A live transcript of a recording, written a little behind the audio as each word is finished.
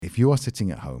if you are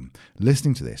sitting at home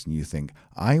listening to this and you think,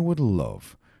 I would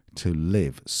love to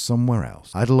live somewhere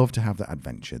else, I'd love to have that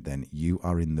adventure, then you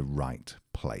are in the right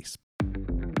place.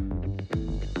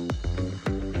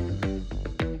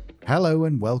 Hello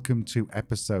and welcome to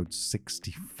episode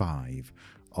 65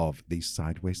 of the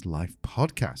Sideways Life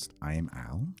podcast. I am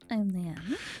Al. I'm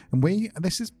Leanne. And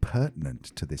this is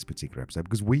pertinent to this particular episode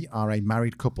because we are a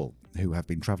married couple who have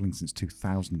been traveling since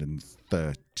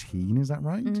 2013, is that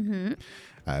right? Mm-hmm.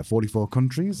 44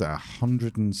 countries,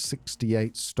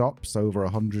 168 stops, over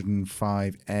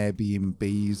 105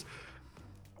 Airbnbs.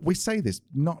 We say this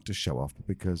not to show off, but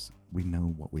because we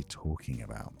know what we're talking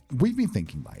about. We've been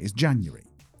thinking, right, it's January.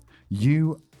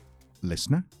 You,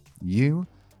 listener,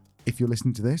 if you're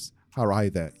listening to this, are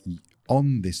either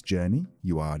on this journey,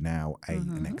 you are now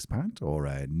an expat or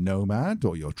a nomad,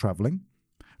 or you're traveling,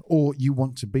 or you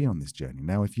want to be on this journey.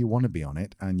 Now, if you want to be on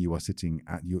it and you are sitting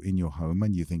in your home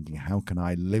and you're thinking, how can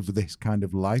I live this kind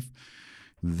of life?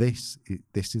 This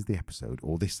is the episode,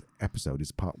 or this episode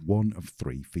is part 1 of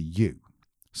 3 for you.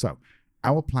 So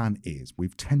our plan is,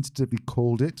 we've tentatively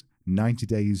called it 90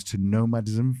 days to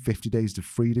nomadism, 50 days to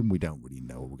freedom. We don't really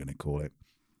know what we're going to call it.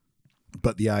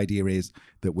 But the idea is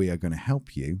that we are going to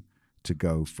help you to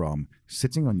go from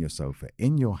sitting on your sofa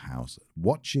in your house,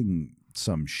 watching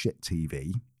some shit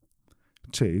TV,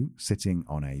 to sitting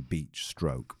on a beach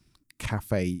stroke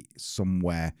cafe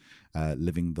somewhere,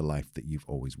 living the life that you've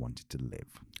always wanted to live.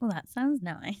 Well, that sounds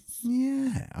nice.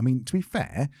 Yeah. I mean, to be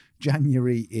fair,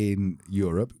 January in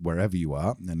Europe, wherever you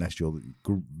are, unless you're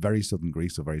very southern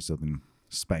Greece or very southern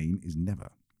Spain, is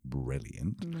never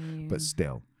brilliant. But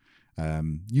still,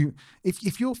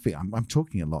 if you're fit, I'm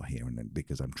talking a lot here and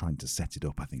because I'm trying to set it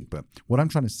up, I think. But what I'm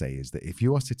trying to say is that if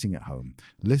you are sitting at home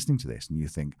listening to this and you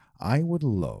think, I would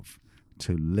love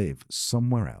to live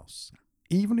somewhere else,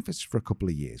 even if it's for a couple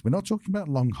of years, we're not talking about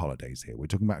long holidays here, we're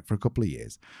talking about for a couple of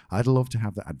years, I'd love to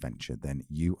have that adventure, then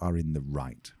you are in the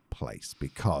right place,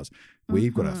 because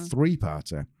we've got a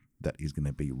 3-parter that is going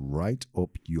to be right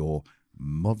up your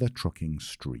mother trucking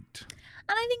street.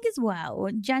 And I think as well,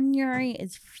 January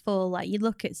is full, like you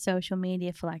look at social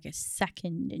media for like a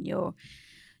second and you're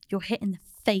hit in the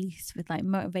face with like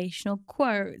motivational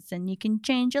quotes and you can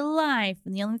change your life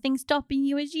and the only thing stopping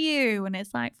you is you, and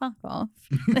it's like, fuck off.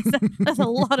 There's a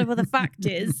lot of other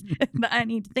factors that I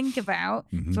need to think about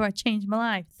before I change my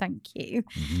life. Thank you.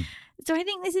 So I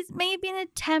think this is maybe an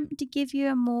attempt to give you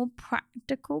a more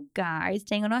practical guide,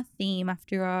 staying on our theme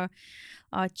after our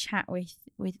chat with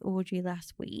Audrey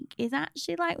last week, is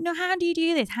actually like, no, how do you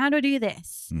do this? How do I do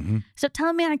this? So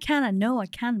tell me I can. I know I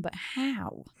can, but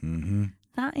how?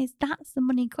 That's the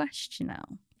money question now.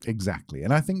 Exactly.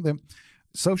 And I think that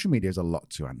social media is a lot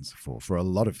to answer for a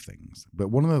lot of things. But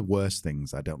one of the worst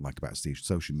things I don't like about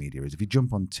social media is if you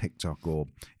jump on TikTok or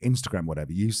Instagram,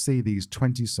 whatever, you see these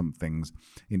 20-somethings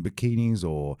in bikinis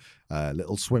or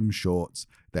little swim shorts.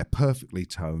 They're perfectly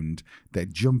toned. They're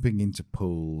jumping into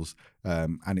pools.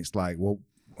 And it's like, well,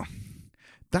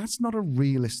 that's not a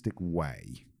realistic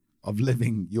way of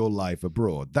living your life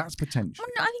abroad. That's potential.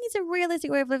 Well, no, I think it's a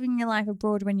realistic way of living your life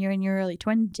abroad when you're in your early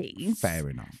 20s. Fair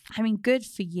enough. I mean, good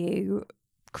for you.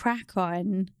 Crack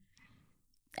on.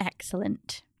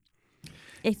 Excellent.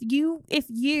 If you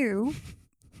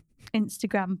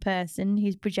Instagram person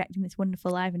who's projecting this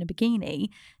wonderful life in a bikini,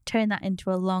 turn that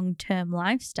into a long-term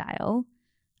lifestyle,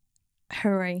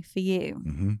 hooray for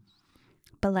you.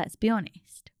 But let's be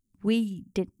honest, we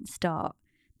didn't start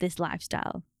this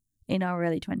lifestyle in our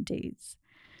early 20s.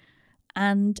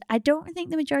 And I don't think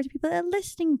the majority of people that are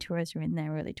listening to us are in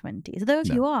their early 20s. Although if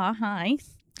you are, hi,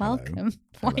 welcome.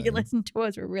 Hello. Why you listen to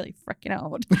us? We're really freaking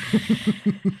old.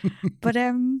 But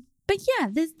yeah,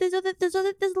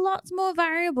 there's lots more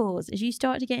variables as you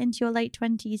start to get into your late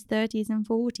 20s, 30s and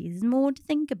 40s. There's more to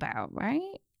think about,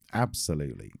 right?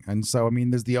 Absolutely. And so, I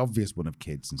mean, there's the obvious one of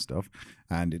kids and stuff,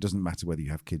 and it doesn't matter whether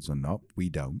you have kids or not. We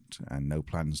don't, and no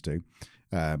plans to.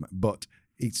 But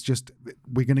it's just,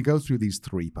 we're going to go through these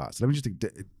 3 parts. Let me just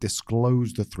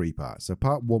disclose the 3 parts. So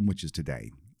part 1, which is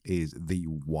today, is the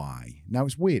why. Now,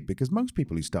 it's weird because most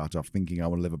people who start off thinking I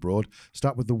want to live abroad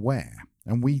start with the where.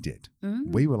 And we did.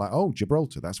 We were like, oh,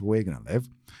 Gibraltar, that's where we're going to live.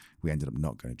 We ended up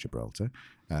not going to Gibraltar.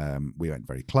 We went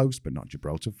very close, but not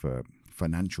Gibraltar for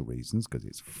financial reasons because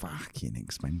it's fucking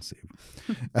expensive.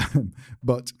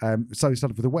 So we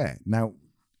started with the where. Now,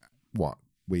 what?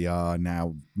 We are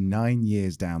now 9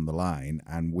 years down the line,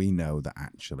 and we know that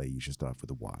actually you should start with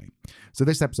the why. So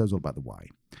this episode is all about the why.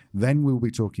 Then we'll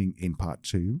be talking in part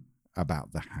 2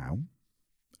 about the how.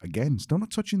 Again, still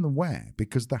not touching the where,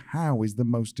 because the how is the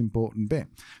most important bit.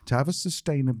 To have a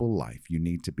sustainable life, you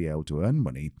need to be able to earn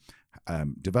money,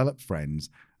 develop friends,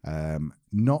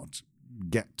 Not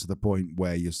get to the point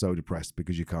where you're so depressed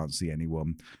because you can't see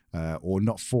anyone, or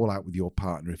not fall out with your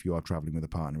partner if you are traveling with a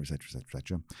partner, etc., etc.,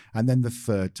 etc. And then the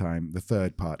third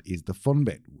part is the fun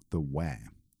bit, the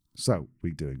where. So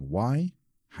we're doing why,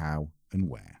 how, and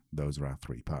where. Those are our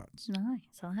 3 parts. Nice.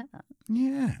 I like that.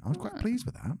 Yeah, I was quite pleased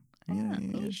with that. Yeah.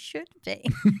 You should be.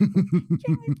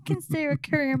 You would consider a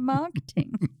career in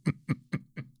marketing.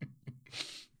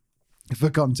 For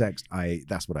context,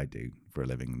 that's what I do for a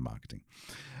living in marketing.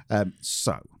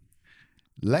 So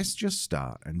let's just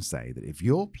start and say that if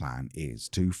your plan is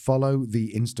to follow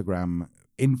the Instagram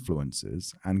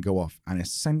influencers and go off and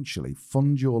essentially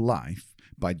fund your life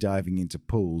by diving into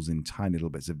pools in tiny little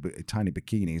bits of tiny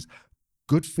bikinis,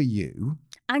 good for you.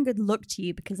 And good luck to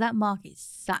you, because that market is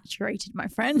saturated, my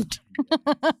friend.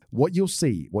 What you'll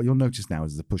notice now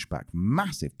is the pushback,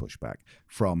 massive pushback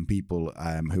from people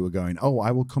who are going, oh,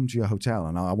 I will come to your hotel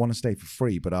and I want to stay for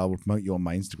free, but I'll promote you on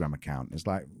my Instagram account. It's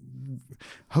like,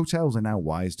 hotels are now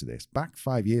wise to this. Back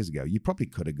 5 years ago, you probably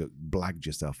could have blagged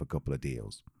yourself a couple of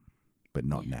deals, but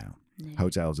not now. Yeah.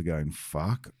 Hotels are going,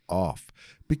 fuck off.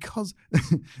 Because,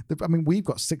 we've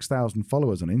got 6,000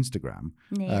 followers on Instagram.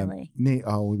 Nearly.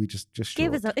 We just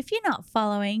give us if you're not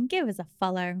following, give us a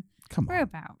follow. Come on. We're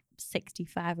about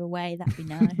 65 away. That'd be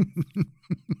nice.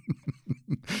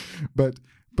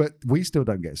 But we still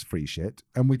don't get free shit,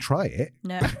 and we try it.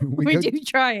 No, we do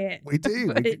try it. We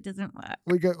do, but it doesn't work.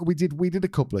 We did a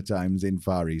couple of times in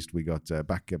Far East. We got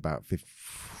back about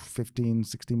 15,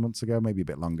 16 months ago, maybe a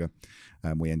bit longer.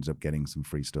 We ended up getting some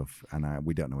free stuff, and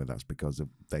we don't know whether that's because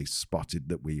they spotted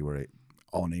that we were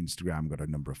on Instagram, got a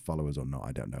number of followers or not,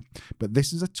 I don't know. But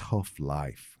this is a tough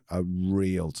life, a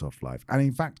real tough life. And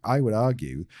in fact, I would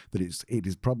argue that it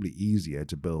is probably easier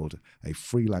to build a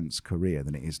freelance career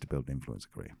than it is to build an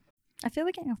influencer career. I feel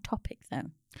we're getting off topic,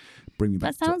 though. Bring me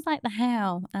back. That sounds like the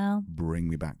how, Al. Bring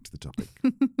me back to the topic.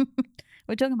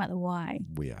 We're talking about the why.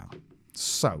 We are.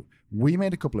 So we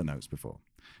made a couple of notes before.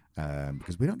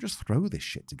 Because we don't just throw this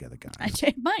shit together, guys.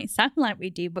 It might sound like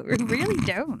we do, but we really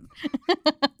don't.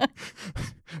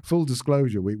 Full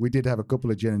disclosure, we did have a couple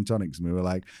of gin and tonics, and we were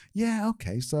like, yeah,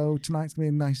 okay, so tonight's going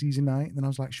to be a nice, easy night. And then I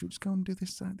was like, should we just go and do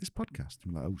this podcast?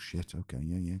 And we're like, oh, shit, okay,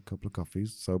 yeah, a couple of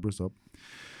coffees, sober us up.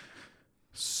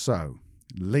 So,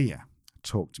 Leah,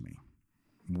 talk to me.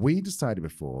 We decided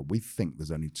before, we think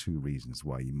there's only 2 reasons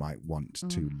why you might want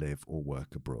to live or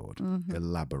work abroad. Mm-hmm.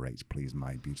 Elaborate, please,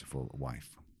 my beautiful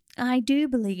wife. I do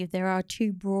believe there are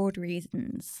 2 broad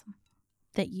reasons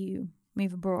that you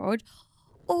move abroad,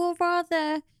 or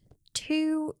rather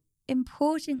 2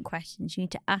 important questions you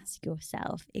need to ask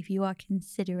yourself if you are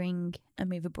considering a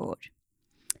move abroad.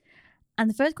 And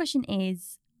the first question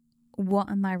is, what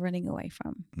am I running away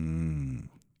from?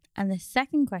 And the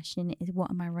second question is,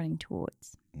 what am I running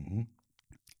towards? Mm-hmm.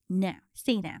 Now,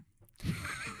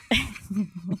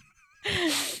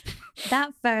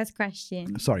 that first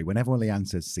question. Sorry, whenever Leanne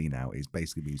answers "see now," it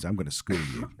basically means I'm going to school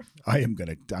you. I'm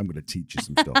going to teach you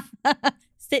some stuff.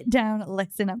 Sit down,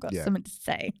 listen. I've got something to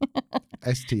say.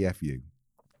 STFU.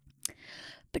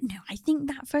 But no, I think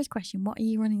that first question, what are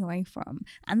you running away from?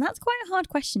 And that's quite a hard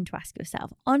question to ask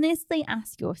yourself. Honestly,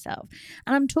 ask yourself.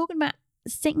 And I'm talking about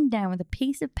sitting down with a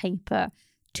piece of paper,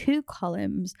 2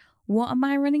 columns. What am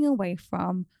I running away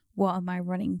from? What am I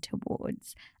running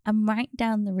towards? And write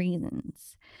down the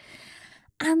reasons.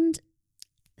 And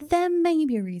there may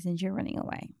be reasons you're running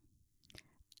away.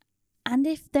 And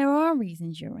if there are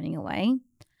reasons you're running away,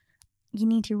 you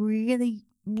need to really,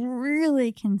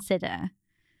 really consider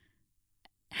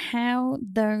how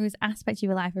those aspects of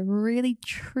your life are really,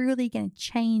 truly going to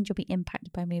change or be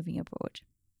impacted by moving abroad.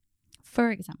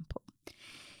 For example,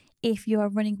 if you are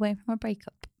running away from a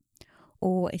breakup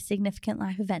or a significant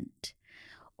life event,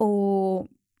 or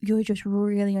you're just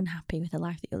really unhappy with the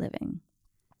life that you're living,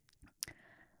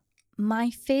 my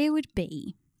fear would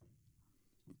be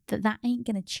that ain't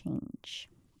going to change.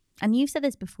 And you've said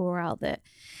this before, Al, that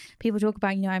people talk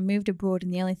about, I moved abroad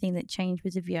and the only thing that changed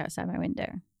was a view outside my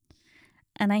window.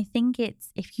 And I think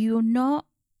it's, if you're not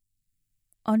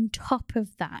on top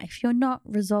of that, if you're not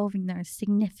resolving those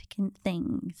significant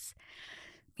things,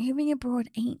 moving abroad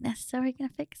ain't necessarily going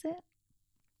to fix it.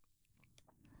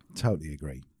 Totally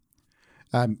agree.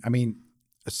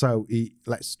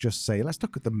 Let's just say, let's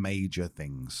look at the major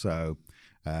things. So,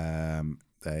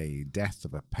 a death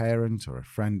of a parent or a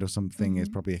friend or something is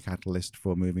probably a catalyst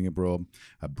for moving abroad.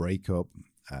 A breakup,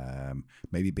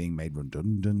 maybe being made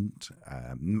redundant.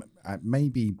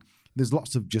 Maybe there's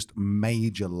lots of just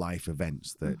major life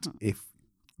events that if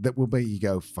that will be, you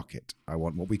go, fuck it. I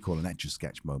want what we call an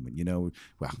Etch-a-Sketch moment.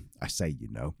 Well, I say,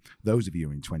 those of you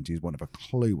who are in 20s won't have a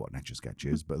clue what an Etch-a-Sketch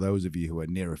is, but those of you who are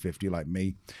nearer 50 like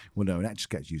me will know an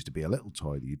Etch-a-Sketch used to be a little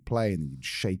toy that you'd play and then you'd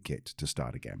shake it to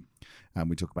start again. And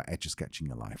we talk about Etch-a-Sketching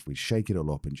your life. We shake it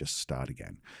all up and just start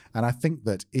again. And I think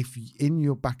that if in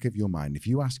your back of your mind, if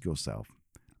you ask yourself,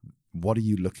 what are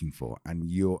you looking for?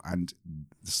 And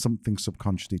something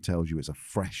subconsciously tells you it's a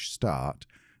fresh start,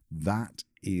 that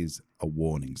is a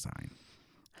warning sign.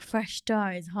 Fresh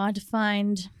start is hard to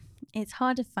find. It's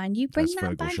hard to find. You bring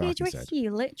that baggage with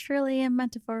you, literally and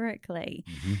metaphorically.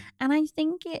 Mm-hmm. And I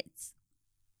think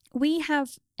we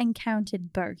have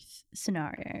encountered both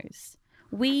scenarios.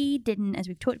 We didn't, as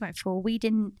we've talked about before, we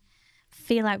didn't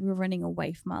feel like we were running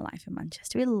away from our life in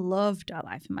Manchester. We loved our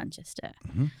life in Manchester.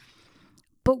 Mm-hmm.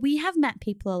 But we have met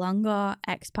people along our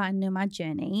expat and nomad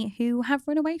journey who have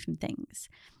run away from things,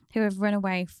 who have run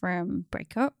away from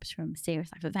breakups, from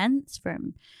serious life events,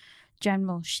 from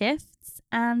general shifts.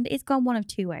 And it's gone one of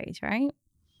two ways, right?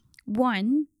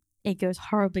 One, it goes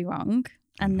horribly wrong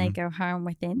and they go home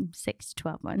within 6 to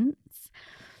 12 months.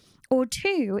 Or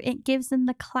two, it gives them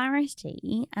the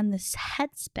clarity and the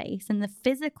headspace and the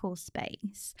physical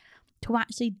space to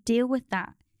actually deal with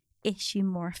that issue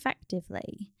more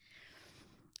effectively.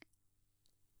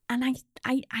 And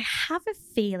I have a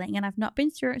feeling, and I've not been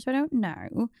through it, so I don't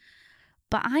know,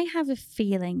 but I have a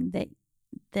feeling that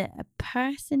a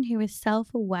person who is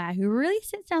self-aware, who really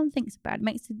sits down and thinks about it,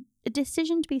 makes a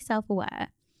decision to be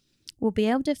self-aware, will be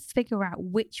able to figure out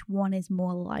which one is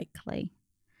more likely.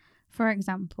 For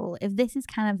example, if this is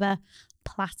kind of a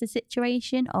plaster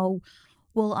situation,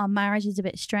 well, our marriage is a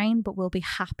bit strained, but we'll be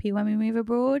happy when we move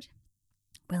abroad.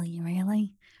 Will you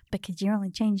really? Because you're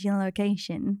only changing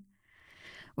location.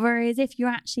 Whereas if you're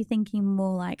actually thinking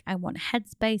more like, I want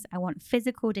headspace, I want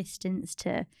physical distance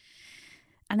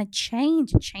and a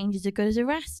change is as good as a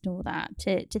rest and all that,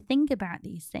 to think about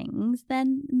these things,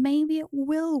 then maybe it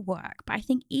will work. But I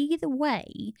think either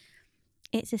way,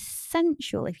 it's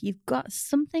essential, if you've got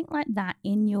something like that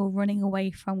in your running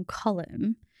away from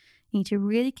column, you need to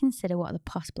really consider what are the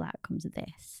possible outcomes of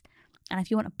this. And if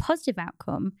you want a positive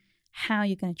outcome, how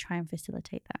you're going to try and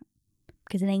facilitate that.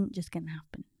 Because it ain't just going to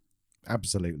happen.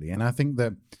 Absolutely. And I think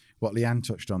that what Leanne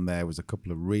touched on there was a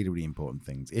couple of really, really important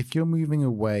things. If you're moving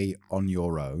away on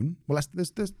your own, well,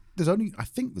 there's only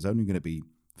going to be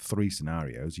 3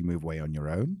 scenarios. You move away on your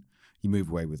own, you move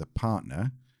away with a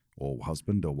partner or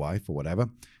husband or wife or whatever,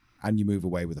 and you move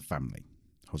away with a family,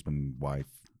 husband,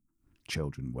 wife,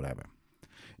 children, whatever.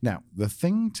 Now, the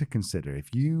thing to consider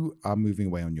if you are moving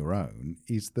away on your own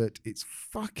is that it's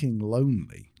fucking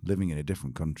lonely living in a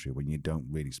different country when you don't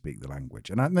really speak the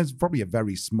language. And there's probably a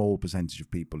very small percentage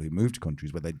of people who move to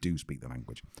countries where they do speak the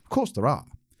language. Of course there are,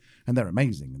 and they're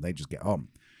amazing and they just get on.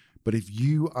 But if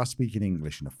you are speaking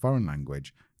English in a foreign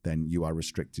language, then you are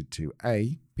restricted to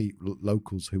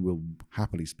locals who will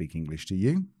happily speak English to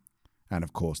you. And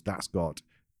of course, that's got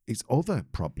its other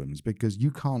problems because you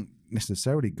can't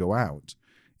necessarily go out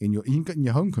in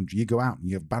your home country. You go out and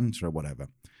you have banter or whatever.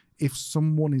 If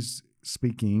someone is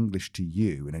speaking English to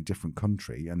you in a different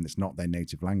country and it's not their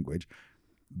native language,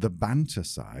 the banter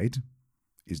side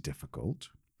is difficult.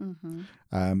 Mm-hmm.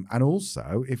 And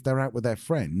also, if they're out with their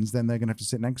friends, then they're going to have to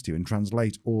sit next to you and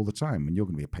translate all the time, and you're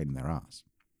going to be a pain in their ass.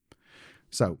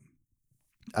 So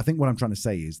I think what I'm trying to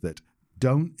say is that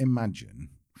don't imagine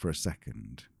for a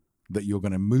second that you're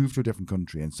going to move to a different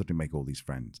country and suddenly make all these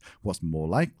friends. What's more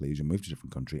likely is you move to a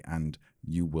different country and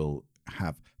you will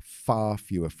have far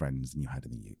fewer friends than you had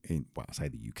I say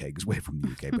the UK because we're from the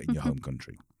UK, but in your home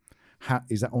country.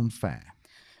 Is that unfair?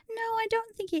 No, I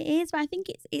don't think it is. But I think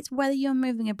it's whether you're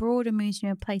moving abroad or moving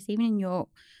to a place, even in your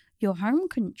home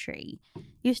country,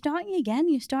 you're starting again.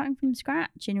 You're starting from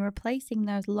scratch and you're replacing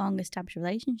those long-established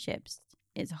relationships.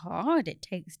 It's hard. It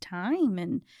takes time.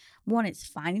 And one, it's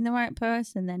finding the right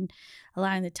person, then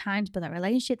allowing the time to build that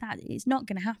relationship. That it's not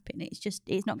going to happen.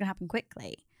 It's not going to happen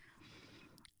quickly.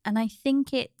 And I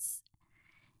think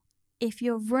if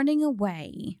you're running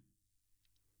away,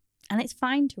 and it's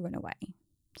fine to run away.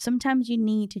 Sometimes you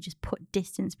need to just put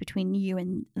distance between you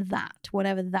and that,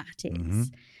 whatever that is. Mm-hmm.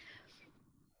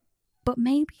 But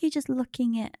maybe you're just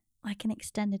looking at like an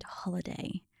extended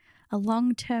holiday, a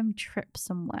long-term trip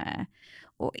somewhere,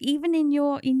 or even in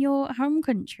your home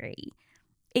country.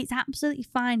 It's absolutely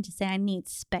fine to say I need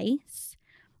space,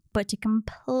 but to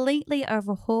completely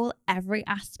overhaul every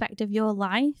aspect of your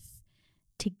life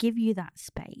to give you that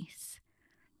space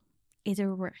is a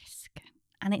risk.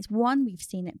 And it's one, we've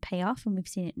seen it pay off and we've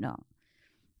seen it not.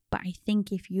 But I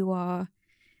think if you are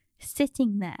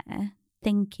sitting there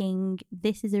thinking,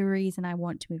 this is a reason I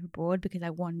want to move abroad because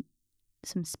I want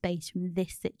some space from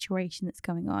this situation that's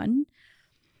going on,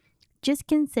 just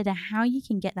consider how you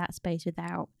can get that space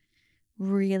without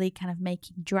really kind of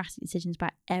making drastic decisions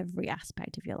about every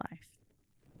aspect of your life.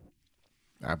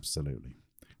 Absolutely.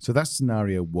 So that's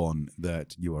scenario one,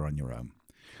 that you are on your own.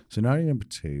 Scenario number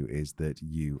two is that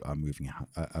you are moving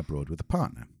abroad with a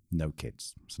partner, no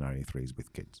kids. Scenario three is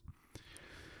with kids.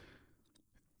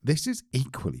 This is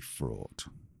equally fraught.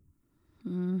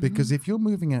 Because if you're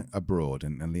moving abroad,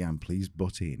 and Leanne, please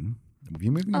butt in. If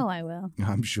you're moving I will.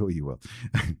 I'm sure you will.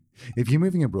 If you're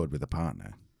moving abroad with a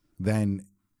partner, then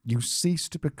you cease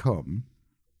to become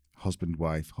husband,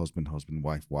 wife,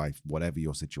 wife, whatever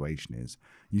your situation is.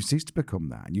 You cease to become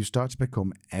that, and you start to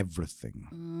become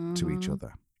everything to each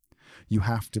other. You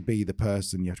have to be the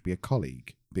person, you have to be a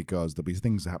colleague, because there'll be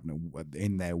things that happen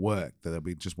in their work that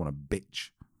they'll just want to bitch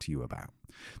to you about.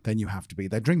 Then you have to be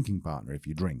their drinking partner if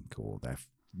you drink, or their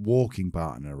walking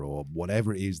partner, or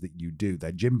whatever it is that you do,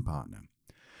 their gym partner.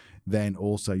 Then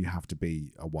also you have to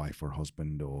be a wife or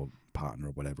husband or partner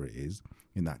or whatever it is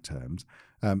in that terms.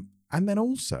 And then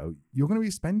also you're going to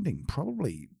be spending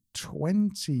probably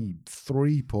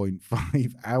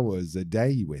 23.5 hours a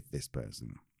day with this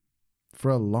person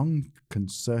for a long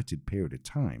concerted period of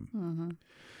time.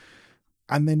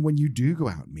 And then when you do go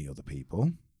out and meet other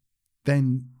people,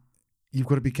 then you've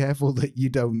got to be careful that you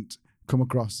don't come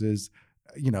across as,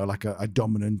 like a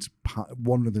dominant,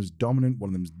 one of them's dominant, one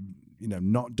of them's,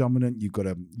 not dominant. You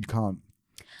can't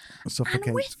suffocate.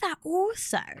 And with that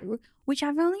also, which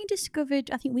I've only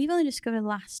discovered, I think we've only discovered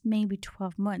last maybe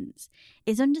 12 months,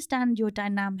 is understand your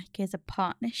dynamic as a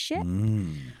partnership.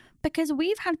 Because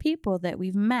we've had people that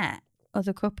we've met,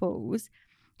 other couples,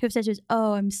 who have said to us,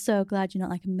 oh, I'm so glad you're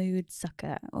not like a mood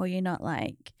sucker, or you're not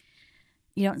like,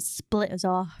 you don't split us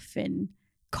off and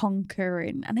conquer.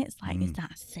 And it's like, is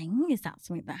that a thing? Is that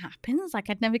something that happens? Like,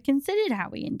 I'd never considered how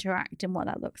we interact and what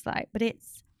that looks like. But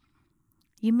it's,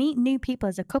 you meet new people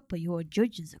as a couple, you're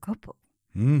judged as a couple.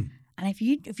 And if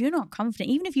you're not confident,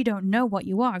 even if you don't know what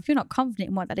you are, if you're not confident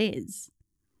in what that is,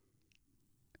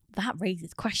 that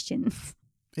raises questions.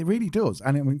 It really does.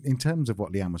 And in terms of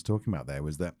what Leanne was talking about there,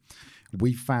 was that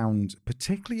we found,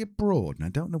 particularly abroad, and I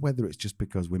don't know whether it's just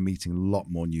because we're meeting a lot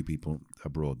more new people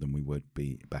abroad than we would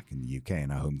be back in the UK,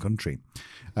 in our home country.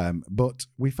 But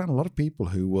we found a lot of people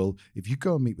who will, if you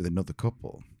go and meet with another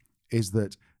couple, is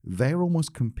that they're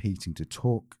almost competing to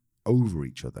talk over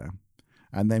each other.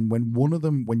 And then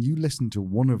when you listen to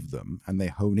one of them and they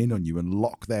hone in on you and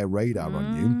lock their radar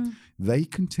on you, they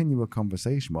continue a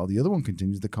conversation while the other one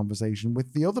continues the conversation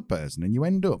with the other person. And you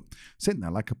end up sitting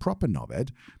there like a proper knobhead,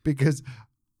 because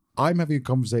I'm having a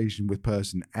conversation with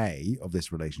person A of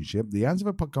this relationship. Leanne's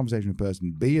having a conversation with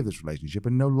person B of this relationship.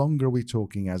 And no longer are we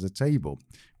talking as a table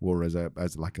or as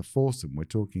like a foursome. We're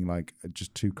talking like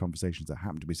just two conversations that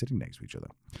happen to be sitting next to each other.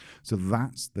 So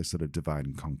that's the sort of divide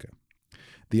and conquer.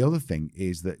 The other thing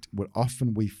is that what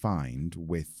often we find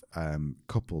with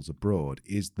couples abroad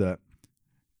is that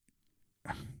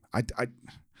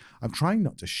I'm trying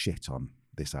not to shit on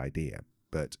this idea,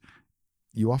 but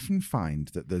you often find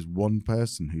that there's one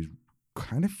person who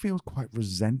kind of feels quite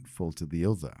resentful to the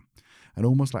other and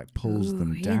almost like pulls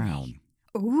them really? Down.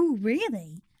 Oh,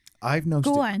 really? I've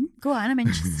noticed. Go on, I'm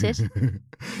interested.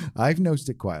 I've noticed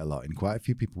it quite a lot in quite a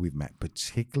few people we've met,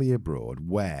 particularly abroad,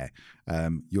 where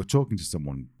you're talking to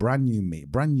someone, brand new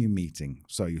meeting.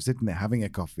 So you're sitting there having a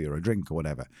coffee or a drink or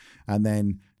whatever, and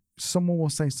then someone will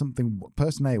say something.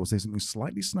 Person A will say something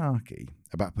slightly snarky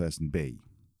about person B,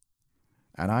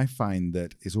 and I find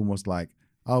that it's almost like,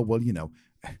 oh well,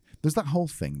 there's that whole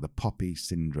thing, the poppy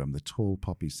syndrome, the tall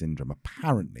poppy syndrome.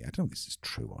 Apparently, I don't know if this is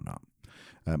true or not.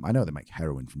 I know they make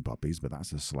heroin from poppies, but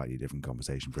that's a slightly different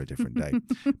conversation for a different day.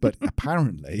 But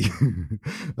apparently,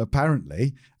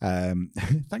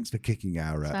 thanks for kicking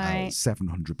our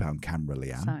 700-pound camera,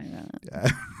 Leanne. Sorry.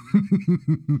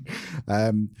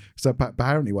 So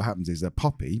apparently what happens is a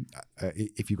poppy,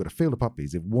 if you've got a field of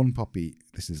poppies, if one poppy,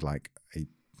 this is like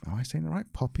am I saying it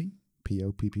right? Poppy?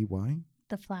 Poppy?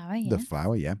 The flower, yeah. The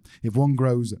flower, yeah. If one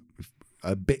grows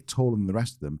a bit taller than the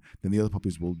rest of them, then the other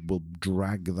poppies will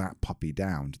drag that poppy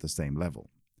down to the same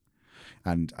level.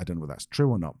 And I don't know whether that's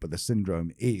true or not, but the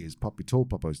syndrome is tall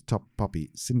poppy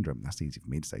syndrome. That's easy for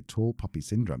me to say. Tall poppy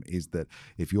syndrome is that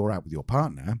if you're out with your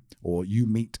partner or you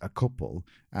meet a couple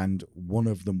and one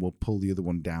of them will pull the other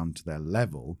one down to their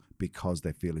level because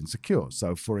they feel insecure.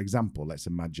 So, for example, let's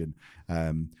imagine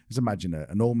an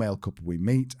all-male couple we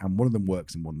meet and one of them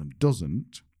works and one of them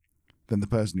doesn't. Then the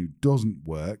person who doesn't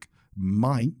work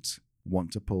might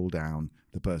want to pull down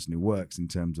the person who works in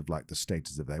terms of like the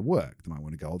status of their work. They might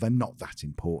want to go, oh, they're not that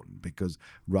important because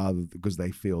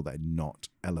they feel they're not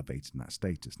elevating that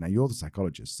status. Now you're the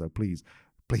psychologist, so please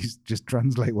just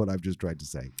translate what I've just tried to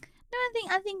say. No,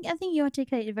 I think you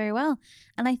articulated very well,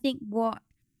 and I think what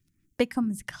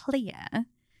becomes clear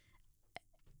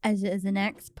as an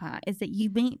expert is that you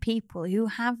meet people who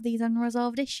have these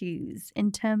unresolved issues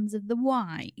in terms of the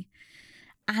why,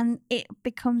 and it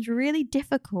becomes really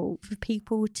difficult for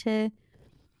people to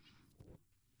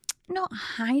not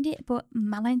hide it but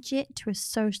manage it to a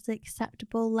socially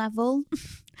acceptable level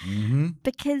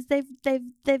because they've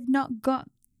not got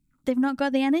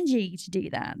the energy to do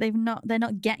that. They're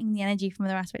not getting the energy from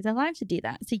other aspects of their life to do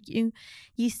that. So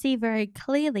you see very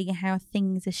clearly how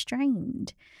things are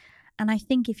strained. And I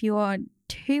think if you are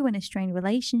too in a strained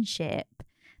relationship,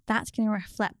 that's going to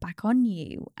reflect back on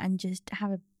you and just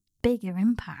have a bigger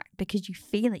impact because you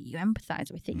feel it, you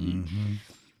empathize with it.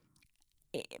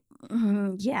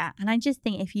 Yeah. And I just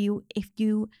think if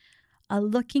you are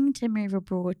looking to move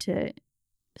abroad to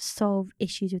solve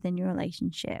issues within your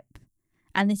relationship,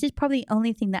 and this is probably the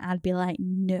only thing that I'd be like,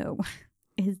 no,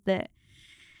 is that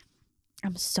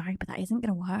I'm sorry, but that isn't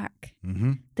going to work.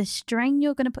 The strain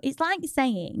you're going to put, it's like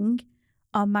saying,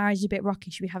 our marriage is a bit rocky,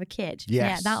 should we have a kid?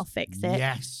 Yes. Yeah, that'll fix it.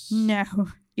 Yes. No,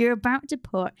 you're about to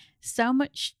put so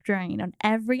much strain on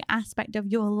every aspect of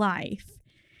your life.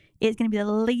 It's going to be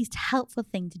the least helpful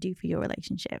thing to do for your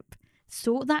relationship.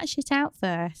 Sort that shit out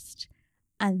first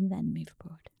and then move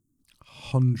abroad.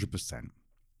 100%.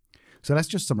 So let's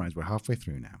just summarize. We're halfway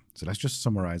through now. So let's just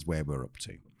summarize where we're up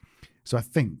to. So I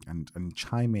think, and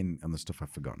chime in on the stuff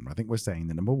I've forgotten. I think we're saying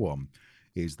the number one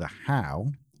is the how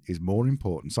is more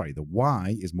important. Sorry, the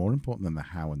why is more important than the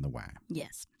how and the where.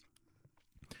 Yes.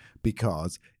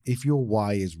 Because if your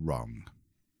why is wrong,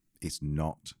 it's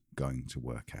not going to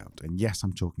work out. And yes,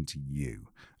 I'm talking to you.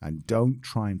 And don't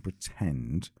try and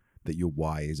pretend that your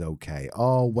why is okay.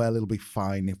 Oh, well, it'll be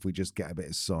fine if we just get a bit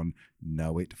of sun.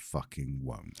 No, it fucking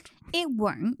won't. It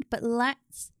won't, but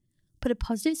let's put a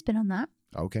positive spin on that.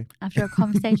 Okay. After a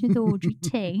conversation with Audrey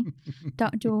T,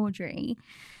 Dr. Audrey.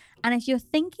 And if you're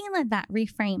thinking like that,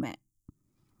 reframe it.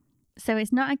 So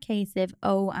it's not a case of,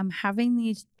 oh, I'm having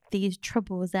these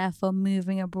troubles, therefore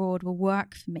moving abroad will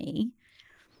work for me.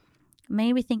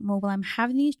 Maybe think more, well, I'm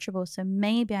having these troubles, so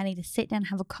maybe I need to sit down and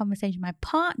have a conversation with my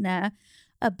partner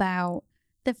about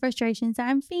the frustrations that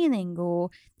I'm feeling or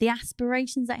the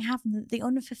aspirations I have, the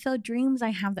unfulfilled dreams I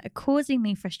have that are causing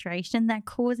me frustration. They're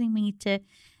causing me to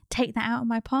take that out on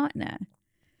my partner.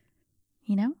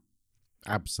 You know?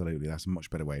 Absolutely. That's a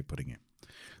much better way of putting it.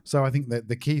 So I think that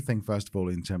the key thing, first of all,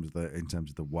 in terms of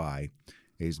the why,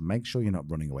 is make sure you're not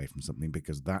running away from something,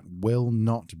 because that will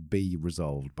not be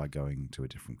resolved by going to a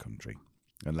different country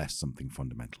unless something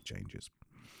fundamental changes.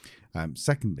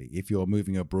 Secondly, if you're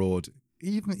moving abroad,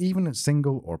 even as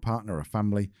single or a partner or a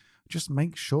family, just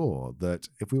make sure that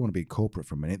if we want to be corporate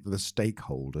for a minute, that the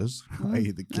stakeholders,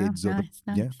 i.e. the kids nice.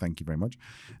 yeah, thank you very much,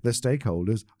 the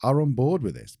stakeholders are on board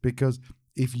with this. Because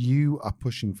if you are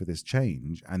pushing for this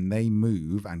change and they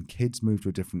move and kids move to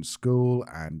a different school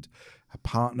and a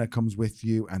partner comes with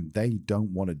you and they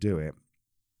don't want to do it,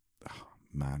 oh,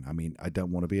 man, I mean, I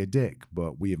don't want to be a dick,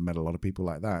 but we have met a lot of people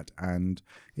like that and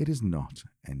it has not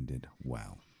ended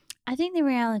well. I think the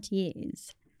reality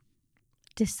is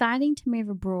deciding to move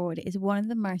abroad is one of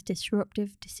the most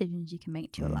disruptive decisions you can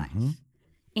make to your life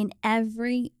in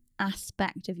every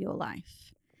aspect of your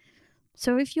life.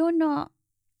 So if you're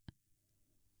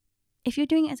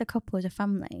doing it as a couple, as a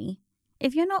family,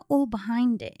 if you're not all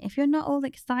behind it, if you're not all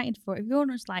excited for it, if you're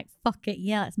just like, fuck it,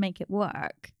 yeah, let's make it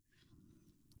work,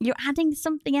 you're adding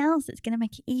something else that's going to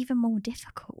make it even more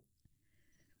difficult.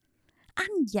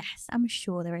 And yes, I'm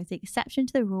sure there is the exception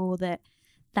to the rule that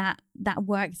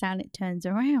works out and it turns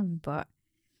around, but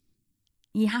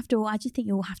you have to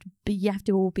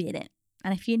all be in it.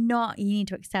 And if you're not, you need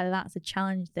to accept that that's a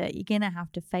challenge that you're going to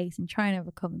have to face and try and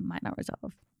overcome and might not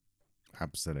resolve.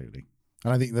 Absolutely.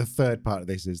 And I think the third part of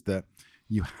this is that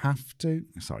you have to,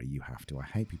 I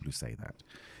hate people who say that.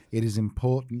 It is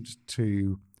important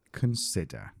to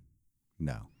consider,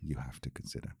 no, you have to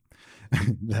consider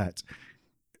that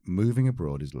moving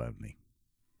abroad is lonely.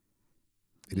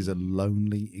 It is a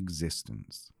lonely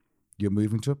existence. You're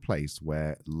moving to a place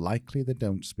where likely they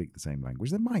don't speak the same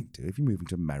language. They might do if you move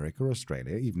into America or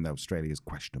Australia, even though Australia is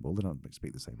questionable. They don't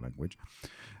speak the same language.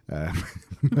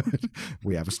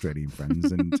 We have Australian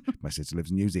friends, and my sister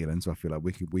lives in New Zealand, so I feel like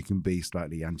we can be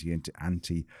slightly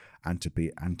antipody.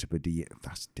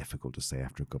 That's difficult to say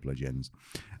after a couple of gins.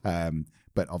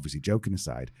 But obviously, joking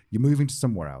aside, you're moving to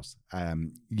somewhere else.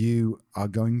 You are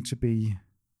going to be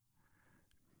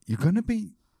you're going to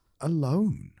be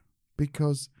alone,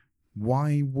 because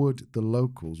why would the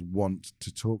locals want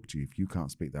to talk to you if you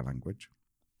can't speak their language?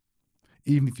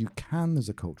 Even if you can, there's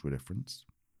a cultural difference.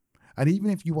 And even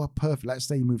if you are perfect, let's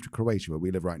say you move to Croatia, where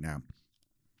we live right now.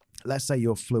 Let's say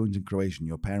you're fluent in Croatian,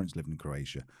 your parents live in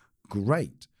Croatia.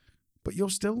 Great. But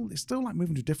it's still like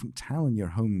moving to a different town in your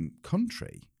home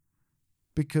country,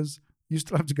 because you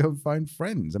still have to go and find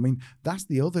friends. I mean, that's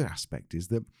the other aspect, is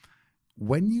that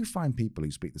when you find people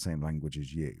who speak the same language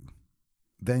as you,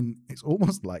 then it's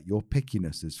almost like your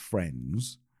pickiness as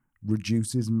friends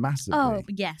reduces massively. Oh,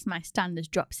 yes, my standards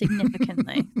drop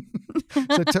significantly.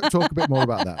 So talk a bit more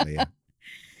about that, Leah.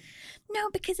 No,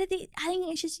 because I think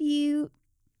it's just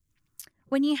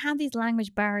when you have these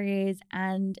language barriers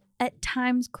and at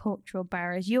times cultural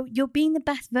barriers, you're being the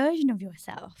best version of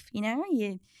yourself. You know,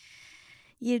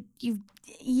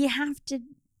 you have to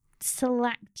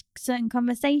select certain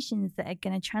conversations that are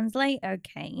going to translate.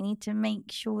 Okay, you need to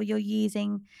make sure you're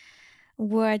using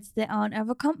words that aren't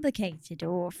overcomplicated,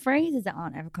 or phrases that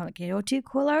aren't overcomplicated, or too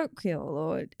colloquial,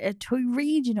 or too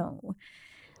regional.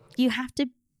 You have to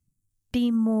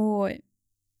be more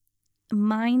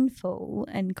mindful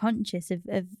and conscious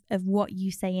of what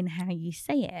you say and how you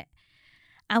say it.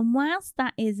 And whilst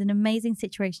that is an amazing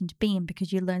situation to be in,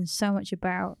 because you learn so much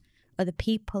about other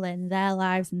people and their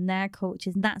lives and their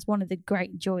cultures, and that's one of the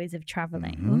great joys of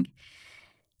traveling,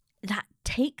 that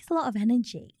takes a lot of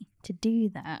energy to do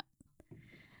that.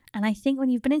 And I think when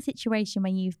you've been in a situation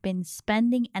where you've been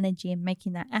spending energy and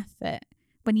making that effort,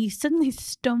 when you suddenly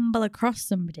stumble across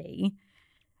somebody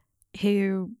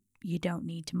who you don't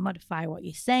need to modify what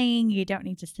you're saying, you don't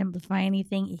need to simplify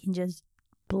anything, you can just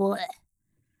bleh.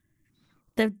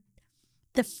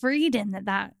 The freedom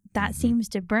that seems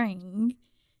to bring,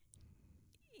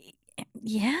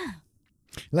 yeah.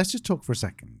 Let's just talk for a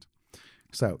second.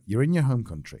 So you're in your home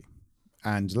country,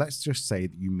 and let's just say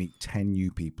that you meet 10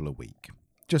 new people a week,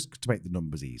 just to make the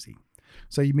numbers easy.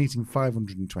 So you're meeting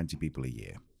 520 people a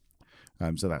year.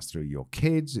 So that's through your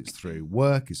kids, it's through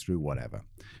work, it's through whatever.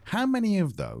 How many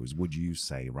of those would you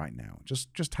say right now,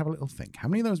 just have a little think, how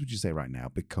many of those would you say right now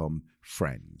become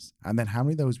friends? And then how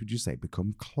many of those would you say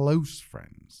become close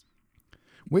friends?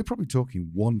 We're probably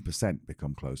talking 1%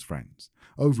 become close friends.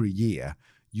 Over a year,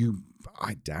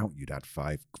 I doubt you'd add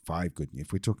five good.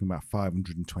 If we're talking about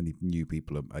 520 new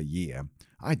people a year,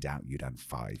 I doubt you'd add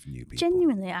 5 new people.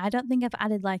 Genuinely, I don't think I've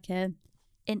added like an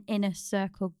inner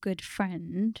circle good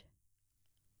friend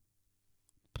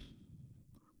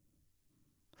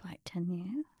for like 10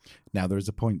 years. Now, there is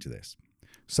a point to this.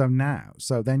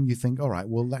 So then you think, all right,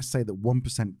 well, let's say that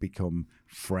 1% become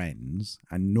friends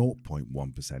and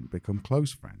 0.1% become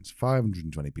close friends.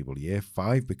 520 people a year,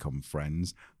 5 become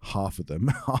friends, half of them,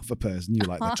 half a person, you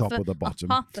like the top or the bottom.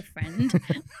 Half a friend.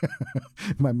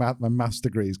 My maths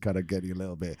degree is kind of getting a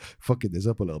little bit, fucking this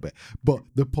up a little bit. But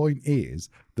the point is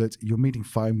that you're meeting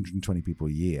 520 people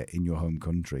a year in your home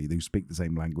country who speak the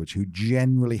same language, who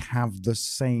generally have the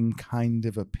same kind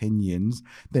of opinions.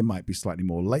 They might be slightly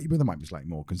more Labour, they might be slightly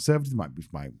more Conservative, they might be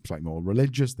slightly more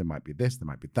religious, they might be this, they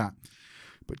might be that.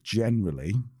 But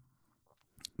generally,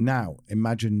 now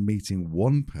imagine meeting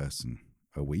one person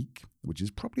a week, which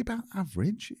is probably about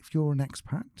average if you're an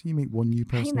expat. You meet one new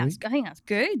person a week. I think that's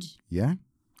good. Yeah.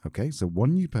 Okay, so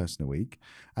one new person a week.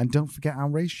 And don't forget our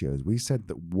ratios. We said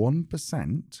that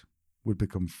 1% would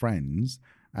become friends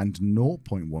and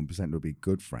 0.1% would be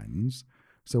good friends.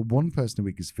 So one person a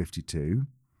week is 52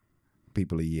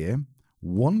 people a year.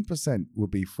 1%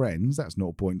 would be friends, that's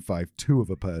 0.52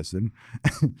 of a person.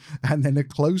 And then a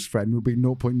close friend would be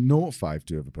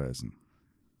 0.052 of a person.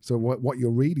 So what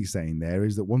you're really saying there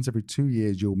is that once every 2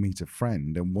 years you'll meet a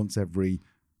friend, and once every,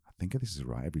 I think this is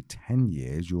right, every 10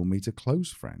 years you'll meet a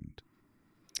close friend.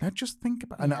 Now just think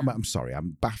about, and I'm sorry,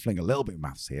 I'm baffling a little bit of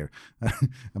maths here.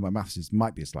 And my maths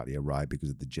might be slightly awry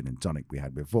because of the gin and tonic we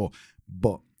had before.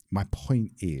 But my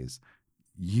point is,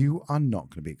 you are not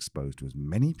going to be exposed to as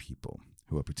many people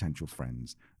who are potential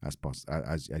friends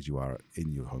as you are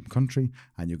in your home country,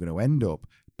 and you're going to end up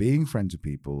being friends with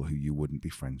people who you wouldn't be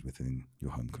friends with in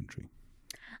your home country.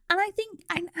 And I think,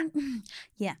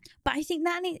 but I think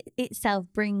that in itself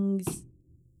brings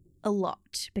a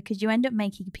lot, because you end up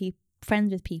making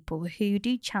friends with people who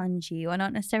do challenge you, or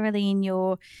not necessarily in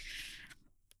your,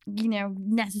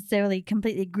 necessarily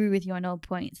completely agree with you on all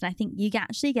points. And I think you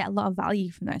actually get a lot of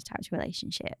value from those types of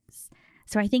relationships.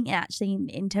 So I think actually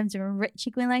in terms of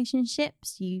enriching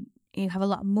relationships, you have a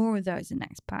lot more of those in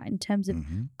expat. In terms of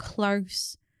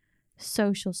close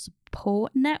social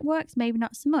support networks, maybe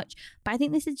not so much. But I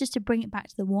think this is just to bring it back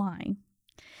to the why.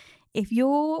 If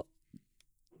you're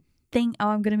I'm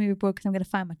going to move abroad because I'm going to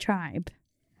find my tribe,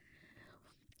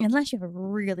 unless you have a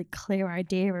really clear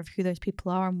idea of who those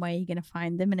people are and where you're going to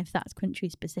find them, and if that's country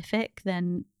specific,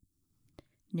 then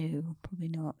no, probably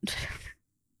not.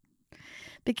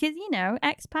 Because, you know,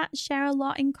 expats share a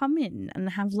lot in common and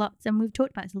have lots, and we've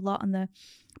talked about this a lot on the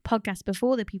podcast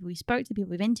before, the people we spoke to, people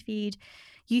we've interviewed.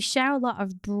 You share a lot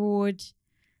of broad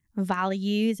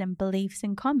values and beliefs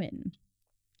in common.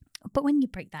 But when you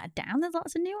break that down, there's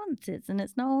lots of nuances, and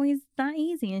it's not always that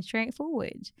easy and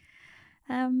straightforward.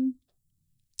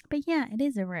 But yeah, it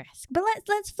is a risk. But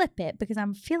let's flip it, because I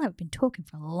feel like we've been talking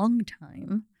for a long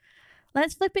time.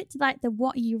 Let's flip it to like the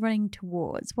what are you running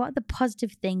towards? What are the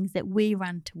positive things that we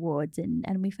ran towards and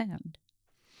we found?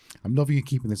 I'm loving you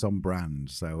keeping this on brand.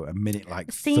 So a minute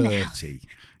like 30,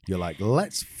 you're like,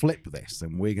 let's flip this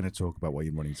and we're going to talk about what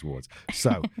you're running towards.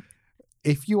 So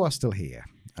if you are still here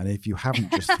and if you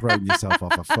haven't just thrown yourself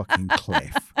off a fucking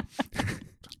cliff.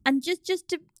 And just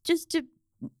to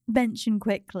mention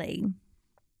quickly,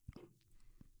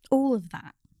 all of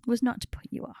that was not to put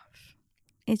you off.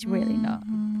 It's really not.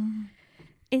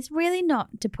 It's really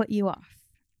not to put you off.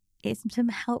 It's to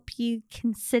help you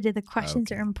consider the questions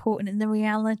that are important and the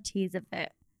realities of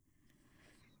it.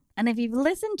 And if you've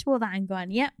listened to all that and gone,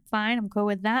 yep, fine, I'm cool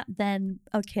with that, then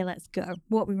okay, let's go.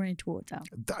 What are we running towards, Al?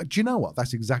 Do you know what?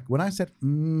 That's exactly, when I said,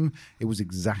 it was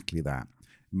exactly that.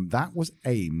 That was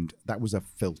aimed, that was a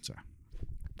filter.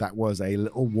 That was a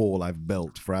little wall I've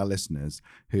built for our listeners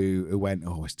who went,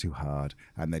 oh, it's too hard.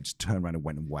 And they just turned around and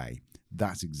went away.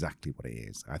 That's exactly what it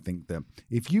is. I think that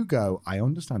if you go, I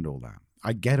understand all that,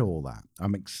 I get all that,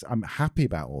 I'm happy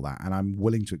about all that, and I'm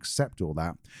willing to accept all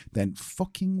that, then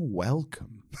fucking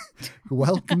welcome.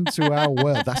 Welcome to our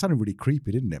world. That sounded really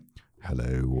creepy, didn't it?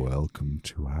 Hello, welcome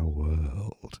to our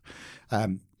world.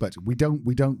 But we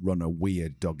don't run a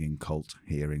weird dogging cult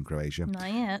here in Croatia.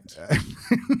 Not yet.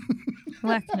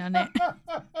 Working on it.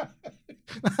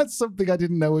 That's something I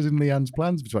didn't know was in Leanne's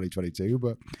plans for 2022,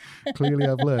 but clearly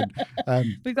I've learned.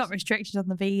 We've got restrictions on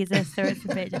the visa, so it's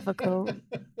a bit difficult.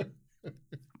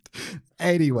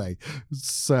 Anyway,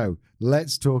 so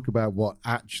let's talk about what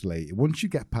actually, once you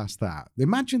get past that,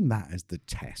 imagine that as the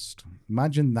test.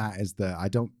 Imagine that as the,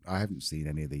 I haven't seen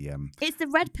any of the... It's the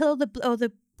red pill or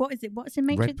the what is it? What's in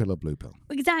Matrix? Red pill or blue pill.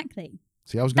 Exactly.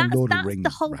 See, I was going to Lord of the Rings.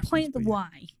 That's the whole point of the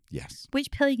why. Yes.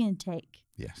 Which pill are you going to take?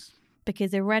 Yes.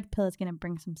 Because the red pill is going to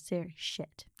bring some serious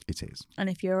shit. It is. And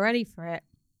if you're ready for it,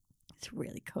 it's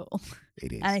really cool.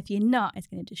 It is. And if you're not, it's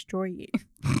going to destroy you.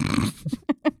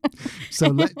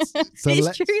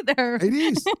 It's true though. It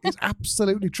is. It's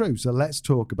absolutely true. So let's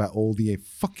talk about all the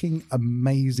fucking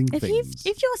amazing things.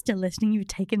 If you're still listening, you've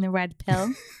taken the red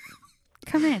pill.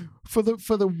 Come in. For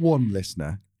the one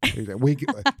listener, we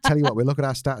tell you what, we look at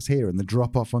our stats here, and the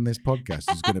drop off on this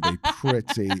podcast is going to be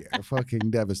pretty fucking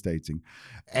devastating.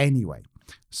 Anyway,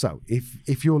 so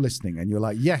if you're listening and you're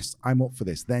like, yes, I'm up for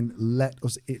this, then we're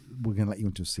going to let you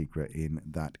into a secret in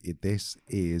that this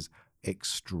is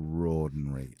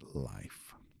extraordinary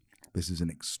life. This is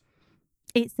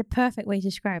it's the perfect way to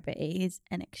describe it. It is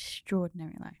an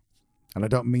extraordinary life. And I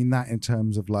don't mean that in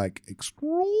terms of like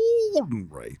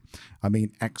extraordinary. I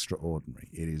mean extraordinary.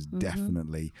 It is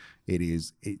definitely,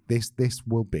 this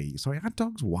will be. Sorry, our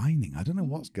dog's whining. I don't know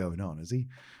what's going on. Has he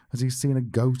seen a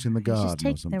goat in the garden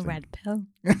or something? Just take the red pill.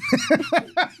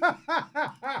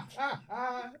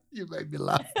 You made me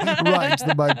laugh right into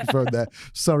the microphone there.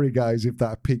 Sorry, guys, if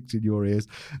that piqued in your ears.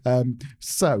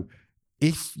 So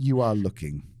if you are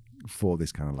looking for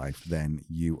this kind of life, then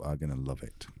you are going to love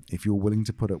it. If you're willing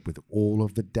to put up with all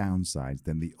of the downsides,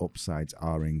 then the upsides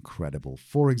are incredible.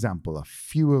 For example, a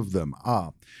few of them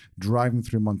are driving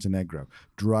through Montenegro,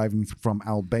 driving from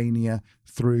Albania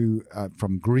through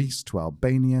from Greece to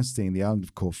Albania, seeing the island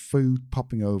of Corfu,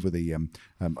 popping over the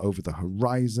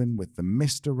horizon with the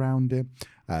mist around it,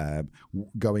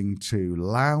 going to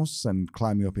Laos and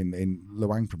climbing up in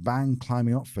Luang Prabang,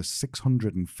 climbing up for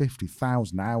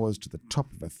 650,000 hours to the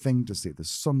top of a thing to see the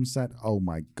sunset. Oh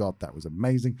my God, that was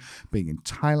amazing. Being in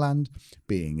Thailand,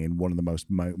 being in one of the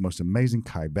most amazing,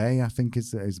 Kai Bay, I think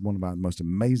is one of our most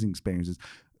amazing experiences.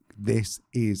 This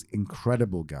is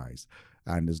incredible, guys.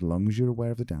 And as long as you're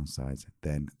aware of the downsides,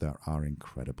 then there are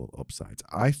incredible upsides.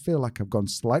 I feel like I've gone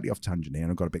slightly off tangent here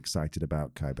and I got a bit excited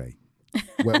about Kai Bay.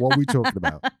 What are we talking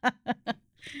about?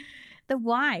 The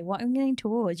why. What are you running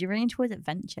towards? You're running towards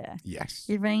adventure. Yes.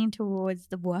 You're running towards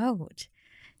the world.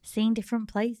 Seeing different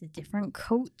places, different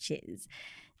cultures,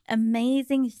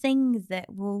 amazing things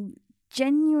that will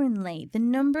genuinely, the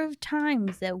number of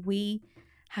times that we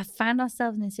have found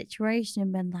ourselves in a situation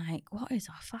and been like, what is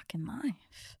our fucking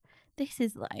life? This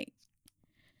is like,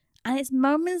 and it's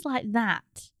moments like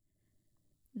that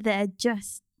that are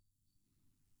just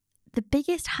the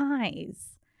biggest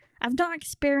highs I've not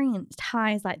experienced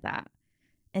highs like that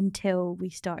until we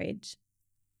started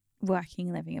working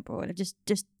and living abroad. I just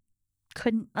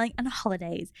couldn't, like, on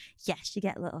holidays, yes, you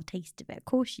get a little taste of it. Of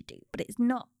course you do, but it's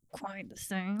not quite the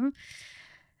same.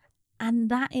 And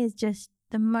that is just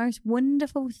the most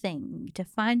wonderful thing, to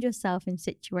find yourself in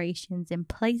situations, in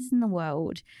places in the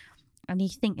world, and you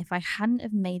think, if I hadn't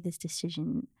have made this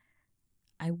decision,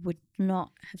 I would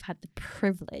not have had the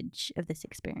privilege of this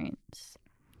experience.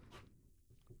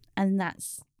 And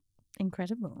that's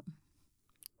incredible.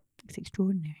 It's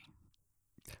extraordinary.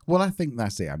 Well, I think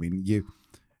that's it. I mean,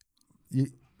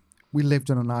 we lived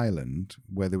on an island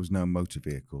where there was no motor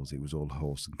vehicles. It was all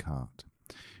horse and cart.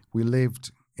 We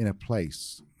lived in a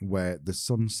place where the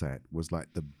sunset was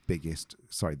like the biggest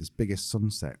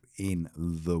sunset in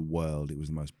the world. It was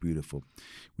the most beautiful.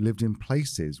 We lived in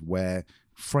places where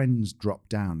friends drop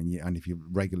down, and if you're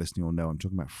regular listening, you'll know I'm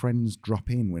talking about friends drop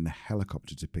in in a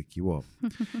helicopter to pick you up.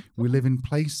 We live in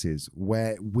places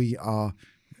where we are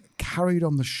carried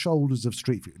on the shoulders of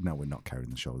street folk. No, we're not carrying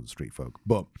the shoulders of street folk,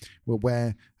 but we're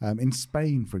where in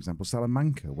Spain, for example,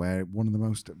 Salamanca, where one of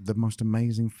the most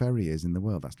amazing ferry is in the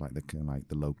world. That's like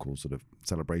the local sort of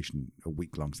celebration, a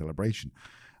week-long celebration.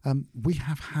 We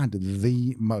have had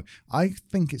I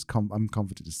think I'm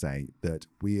confident to say that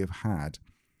we have had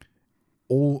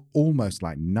almost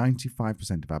like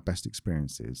 95% of our best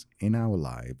experiences in our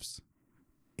lives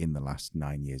in the last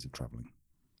 9 years of traveling.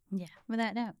 Yeah,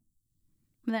 without doubt.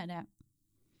 Without doubt.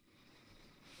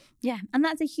 Yeah, and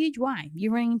that's a huge why.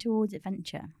 You're running towards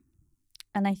adventure.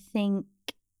 And I think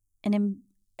an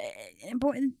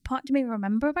important part to me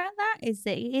remember about that is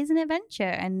that it is an adventure.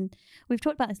 And we've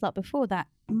talked about this a lot before, that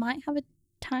it might have a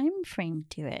time frame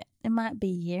to it. It might be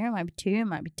a year, it might be 2, it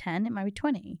might be 10, it might be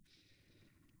 20.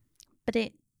 But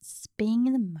it's being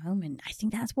in the moment. I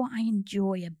think that's what I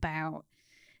enjoy about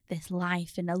this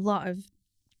life. And a lot of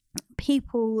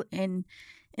people in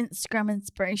Instagram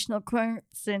inspirational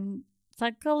quotes and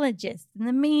psychologists and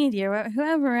the media or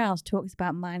whoever else talks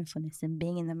about mindfulness and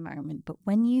being in the moment. But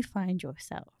when you find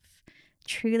yourself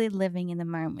truly living in the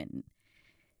moment,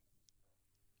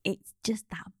 it's just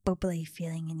that bubbly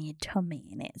feeling in your tummy,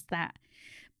 and it's that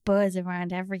buzz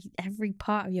around every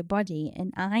part of your body.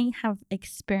 And I have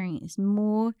experienced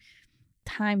more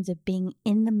times of being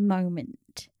in the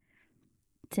moment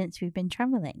since we've been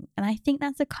traveling. And I think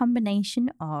that's a combination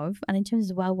of, and in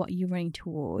terms of what you're running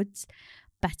towards,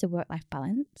 better work-life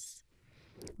balance,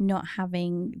 not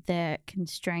having the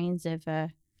constraints of a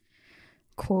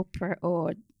corporate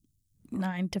or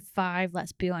 9 to 5,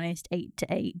 let's be honest, 8 to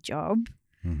 8 job.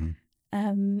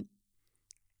 Mm-hmm.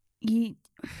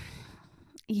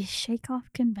 You shake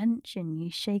off convention, you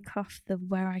shake off the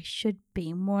where I should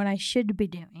be and what I should be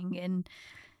doing, and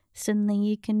suddenly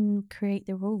you can create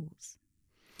the rules.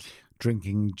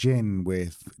 Drinking gin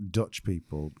with Dutch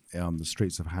people on the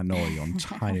streets of Hanoi on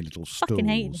tiny little stools. Fucking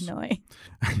hate Hanoi.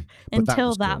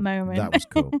 Until that moment. That was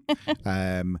cool.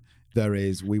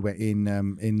 We were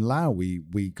in Laos.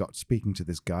 We got speaking to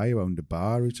this guy who owned a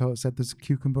bar who said there's a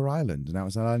cucumber island, and that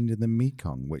was an island in the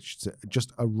Mekong, which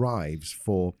just arrives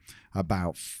for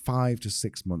about 5 to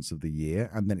 6 months of the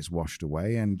year, and then it's washed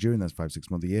away. And during those 5 to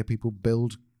 6 months of the year, people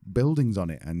build buildings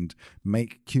on it and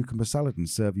make cucumber salad and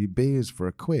serve you beers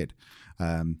for £1.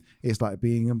 It's like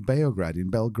being in Beograd,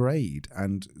 in Belgrade,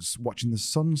 and watching the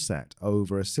sunset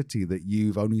over a city that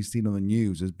you've only seen on the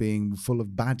news as being full of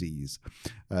baddies.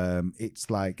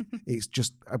 It's like, it's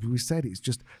just, as we said, it's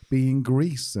just being in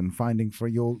Greece and finding for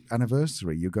your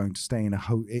anniversary, you're going to stay in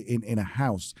a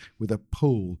house with a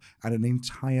pool and an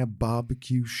entire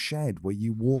barbecue shed where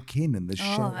you walk in and the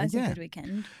shed. Oh, that's a good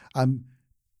weekend.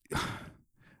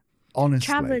 Honestly,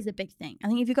 travel is a big thing. I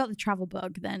think if you've got the travel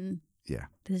bug, then yeah,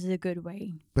 this is a good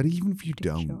way. But even if you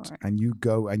don't, and you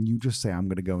go and you just say, I'm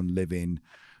going to go and live in,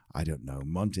 I don't know,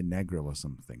 Montenegro or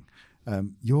something,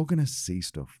 you're going to see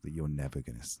stuff that you'd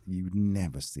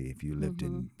never see if you lived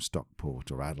in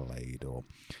Stockport or Adelaide or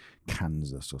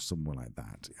Kansas or somewhere like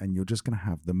that. And you're just going to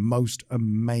have the most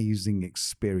amazing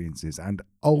experiences. And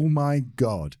oh my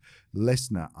God,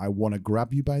 listener, I want to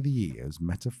grab you by the ears,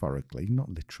 metaphorically, not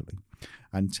literally,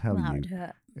 and tell you,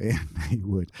 they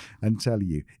would, and tell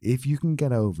you, if you can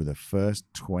get over the first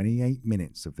 28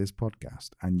 minutes of this podcast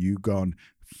and you've gone,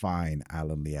 fine,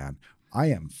 Alan Leanne,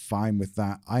 I am fine with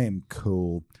that. I am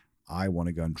cool. I want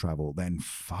to go and travel. Then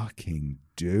fucking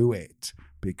do it,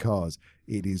 because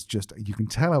it is just, you can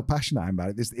tell how passionate I am about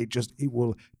it. It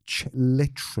will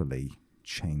literally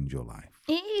change your life.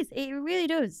 It is. It really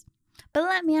does. But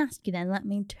let me ask you then. Let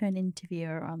me turn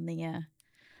interviewer on the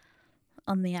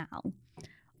owl.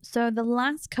 So the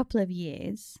last couple of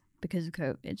years, because of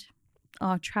COVID,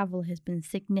 our travel has been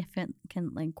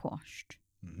significantly quashed.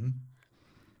 Mm-hmm.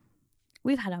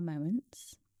 We've had our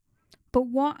moments. But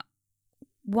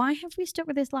why have we stuck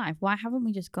with this life? Why haven't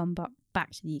we just gone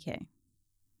back to the UK?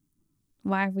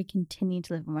 Why have we continued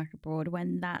to live and work abroad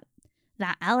when that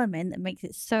element that makes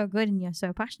it so good and you're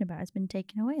so passionate about has been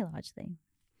taken away largely?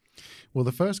 Well,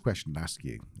 the first question to ask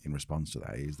you in response to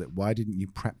that is that why didn't you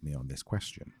prep me on this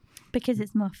question? Because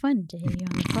it's more fun to hear you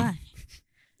on the fly.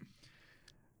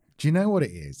 Do you know what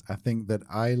it is? I think that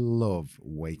I love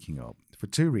waking up for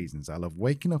two reasons. I love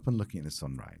waking up and looking at the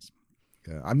sunrise.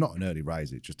 I'm not an early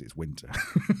riser, it's winter.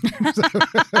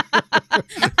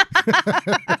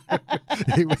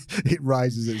 it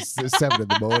rises at 7 in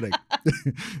the morning.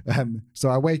 So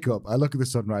I wake up, I look at the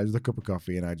sunrise with a cup of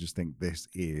coffee, and I just think this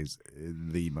is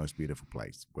the most beautiful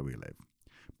place where we live.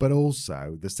 But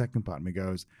also, the second part of me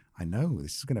goes, I know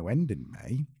this is going to end in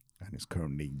May, and it's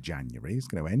currently January. It's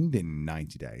going to end in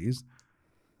 90 days.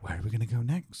 Where are we going to go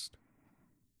next?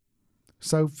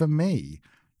 So for me,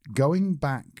 going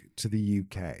back to the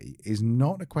UK is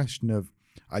not a question of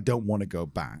I don't want to go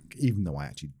back, even though I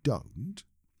actually don't.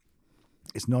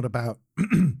 It's not about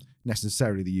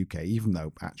necessarily the UK, even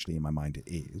though actually in my mind it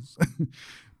is.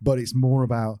 But it's more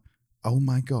about, oh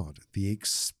my God, the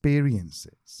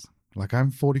experiences. Like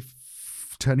I'm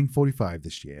turning 45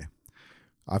 this year.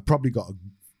 I've probably got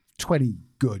 20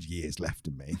 good years left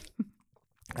in me.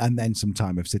 And then some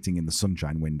time of sitting in the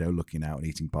sunshine window, looking out and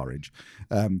eating porridge.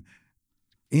 In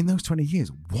those 20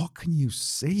 years, what can you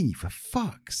see? For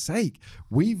fuck's sake.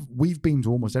 We've been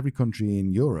to almost every country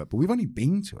in Europe, but we've only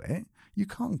been to it. You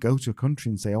can't go to a country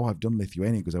and say, oh, I've done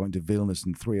Lithuania because I went to Vilnius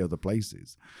and 3 other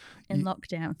places.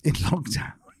 Lockdown. In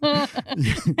lockdown.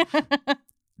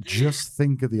 Just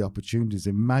think of the opportunities.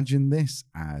 Imagine this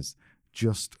as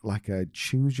just like a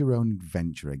choose your own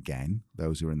adventure again.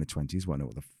 Those who are in the 20s won't know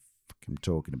what the I'm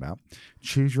talking about.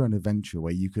 Choose your own adventure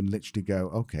where you can literally go,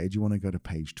 okay, do you want to go to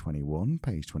page 21,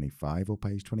 page 25, or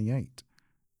page 28?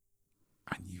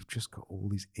 And you've just got all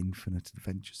these infinite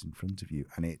adventures in front of you.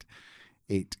 And it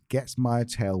gets my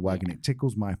tail wagging. Yeah. It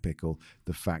tickles my pickle.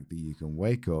 The fact that you can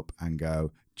wake up and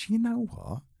go, do you know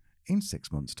what? In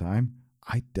 6 months' time,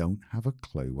 I don't have a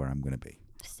clue where I'm going to be.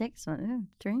 6 months,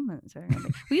 3 months.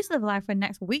 We used to live a life where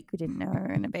next week we didn't know where we were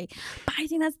going to be. But I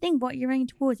think that's the thing, what you're aiming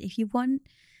towards. If you want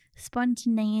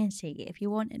spontaneity, if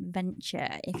you want adventure,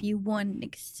 if you want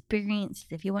experiences,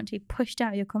 if you want to be pushed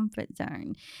out of your comfort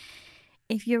zone,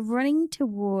 if you're running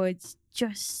towards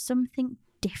just something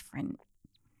different,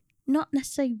 not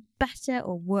necessarily better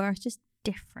or worse, just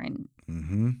different,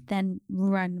 then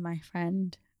run, my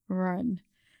friend, run.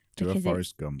 To a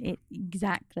Forrest Gump.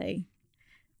 Exactly.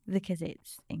 Because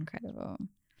it's incredible.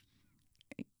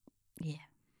 Yeah.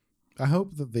 I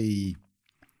hope that the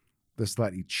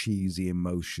slightly cheesy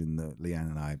emotion that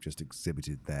Leanne and I have just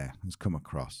exhibited there has come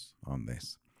across on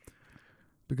this.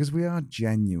 Because we are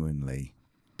genuinely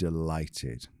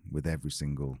delighted with every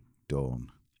single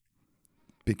dawn.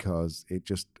 Because it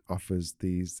just offers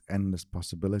these endless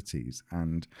possibilities.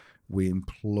 And we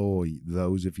implore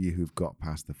those of you who've got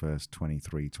past the first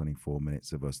 23, 24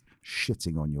 minutes of us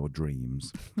shitting on your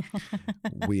dreams,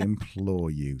 we implore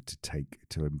you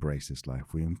to embrace this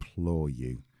life. We implore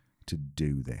you to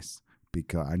do this.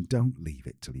 And don't leave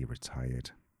it till you're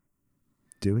retired.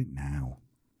 Do it now.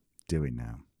 Do it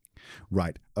now.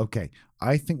 Right. Okay.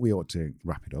 I think we ought to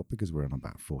wrap it up because we're on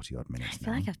about 40 odd minutes now. I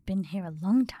feel like I've been here a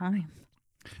long time.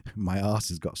 My arse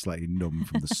has got slightly numb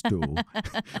from the stool.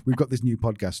 We've got this new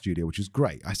podcast studio, which is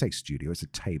great. I say studio, it's a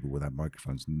table with our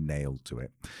microphones nailed to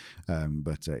it.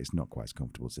 But it's not quite as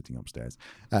comfortable sitting upstairs.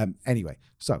 Anyway,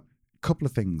 so couple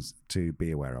of things to be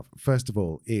aware of. First of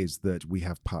all is that we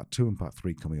have part 2 and part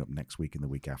 3 coming up next week and the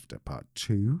week after. Part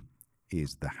 2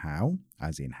 is the how,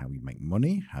 as in how you make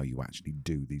money, how you actually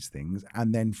do these things.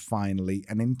 And then finally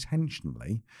and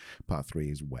intentionally, part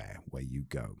 3 is where you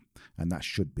go. And that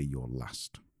should be your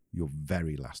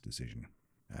very last decision.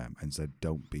 And so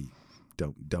don't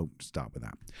start with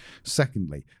that.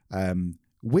 Secondly,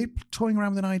 we're toying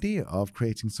around with an idea of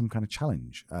creating some kind of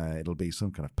challenge. It'll be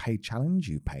some kind of paid challenge.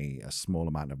 You pay a small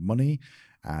amount of money,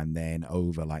 and then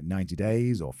over like 90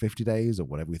 days or 50 days or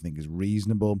whatever we think is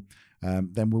reasonable,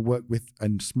 then we'll work with a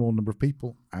small number of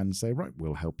people and say, right,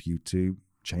 we'll help you to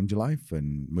change your life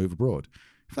and move abroad.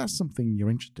 If that's something you're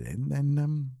interested in, then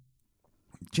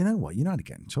do you know what? You know how to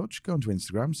get in touch. Go onto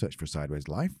Instagram, search for Sideways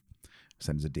Life,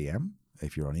 send us a DM.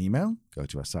 If you're on email, go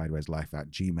to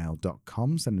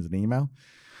sidewayslife@gmail.com, send us an email.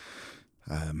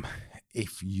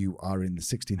 If you are in the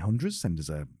 1600s, send us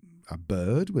a a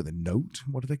bird with a note.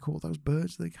 What do they call those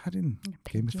birds they had in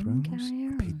Game of pigeon Thrones?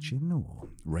 carrier. A pigeon or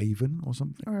raven or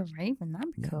something. Or a raven,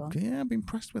 that'd be cool. Okay, I've been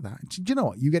impressed with that. Do you know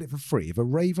what? You get it for free. If a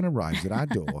raven arrives at our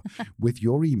door with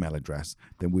your email address,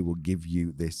 then we will give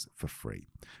you this for free.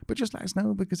 But just let us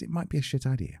know, because it might be a shit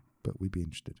idea, but we'd be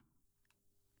interested.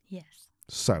 Yes.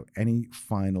 So, any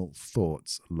final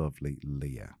thoughts, lovely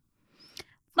Leah?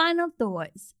 Final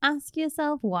thoughts. Ask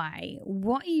yourself why.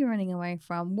 What are you running away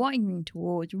from? What are you running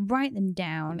towards? Write them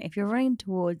down. If you're running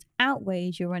towards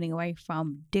outweighs you're running away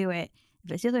from, do it.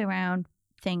 If it's the other way around,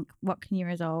 think, what can you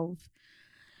resolve?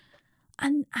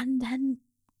 And then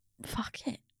fuck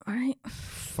it, right?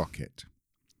 Fuck it.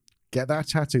 Get that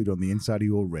tattooed on the inside of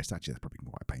your wrist. Actually, that's probably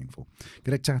quite painful.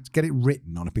 Get it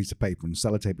written on a piece of paper and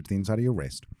sellotape it to the inside of your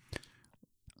wrist.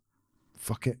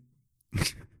 Fuck it.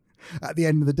 At the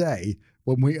end of the day,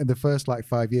 when in the first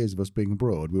 5 years of us being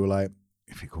abroad, we were like,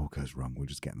 if it all goes wrong, we'll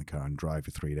just get in the car and drive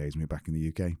for 3 days and we're back in the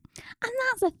UK. And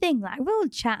that's the thing, we'll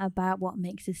chat about what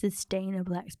makes a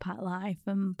sustainable expat life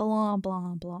and blah,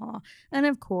 blah, blah. And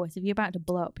of course, if you're about to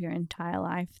blow up your entire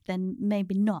life, then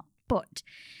maybe not. But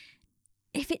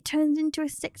if it turns into a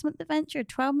 6-month adventure, a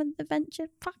 12-month adventure,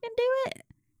 fucking do it.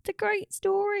 It's a great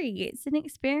story. It's an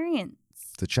experience.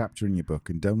 It's a chapter in your book,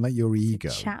 and don't let your ego.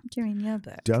 Chapter in your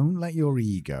book. Don't let your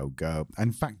ego go.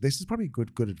 In fact, this is probably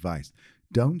good advice.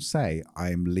 Don't say,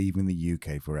 I am leaving the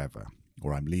UK forever,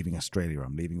 or I'm leaving Australia, or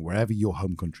I'm leaving wherever your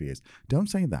home country is. Don't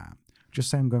say that. Just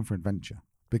say I'm going for adventure.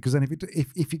 Because then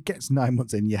if it gets 9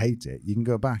 months in and you hate it, you can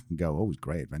go back and go, oh, it was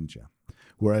great adventure.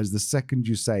 Whereas the second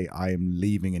you say, I am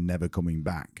leaving and never coming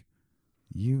back,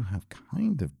 you have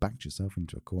kind of backed yourself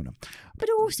into a corner. But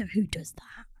also, who does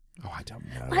that? Oh, I don't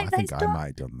know. I think I might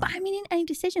have done that. But I mean, in any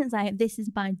decisions, this is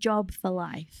my job for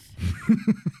life.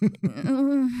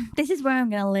 This is where I'm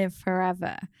going to live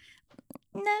forever.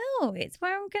 No, it's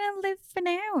where I'm going to live for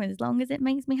now, as long as it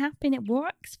makes me happy and it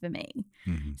works for me.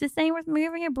 Mm-hmm. It's the same with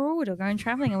moving abroad or going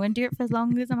traveling. I'm going to do it for as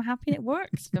long as I'm happy and it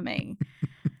works for me.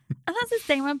 And that's the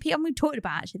same when we talked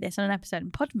about actually this on an episode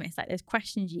in Podmas, those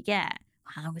questions you get.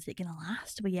 How long is it going to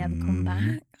last? Will you ever come back?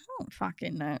 I don't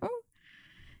fucking know.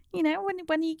 When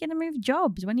are you going to move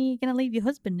jobs? When are you going to leave your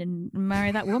husband and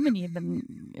marry that woman you've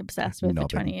been obsessed with for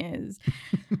 20 years?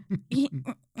 I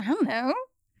don't know.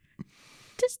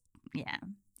 Just, yeah.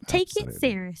 Take Absolutely. it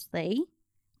seriously,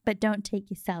 but don't take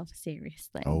yourself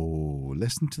seriously. Oh,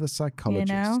 listen to the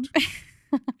psychologist. You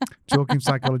know? Talking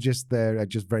psychologist there,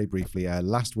 just very briefly.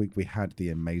 Last week we had the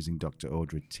amazing Dr.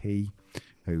 Audrey T,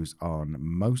 who's on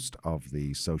most of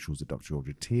the socials of Dr.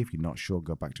 Audrey T. If you're not sure,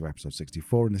 go back to episode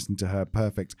 64 and listen to her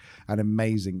perfect and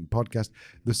amazing podcast.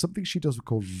 There's something she does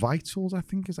called Vitals, I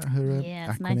think. Is that her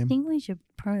yes, acronym? and I think we should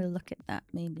probably look at that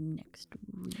maybe next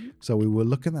week. So we will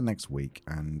look at that next week.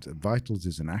 And Vitals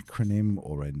is an acronym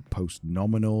or a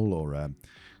post-nominal or a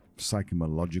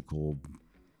psychological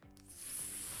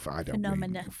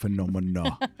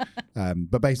phenomena.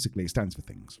 But basically, it stands for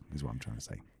things, is what I'm trying to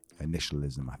say.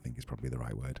 Initialism, I think, is probably the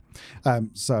right word. And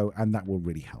that will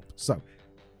really help. So,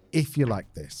 if you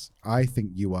like this, I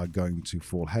think you are going to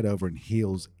fall head over and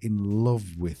heels in love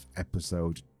with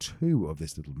episode 2 of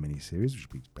this little mini series, which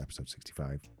will be episode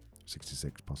 65,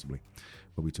 66 possibly,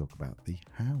 where we talk about the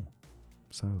how.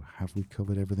 So, have we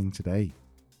covered everything today?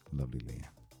 Lovely Leah.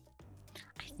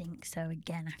 I think so.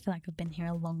 Again, I feel like I've been here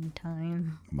a long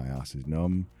time. My ass is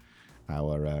numb.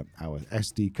 Our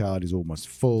SD card is almost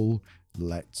full.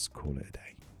 Let's call it a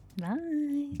day.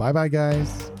 Bye. Bye-bye,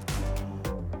 guys.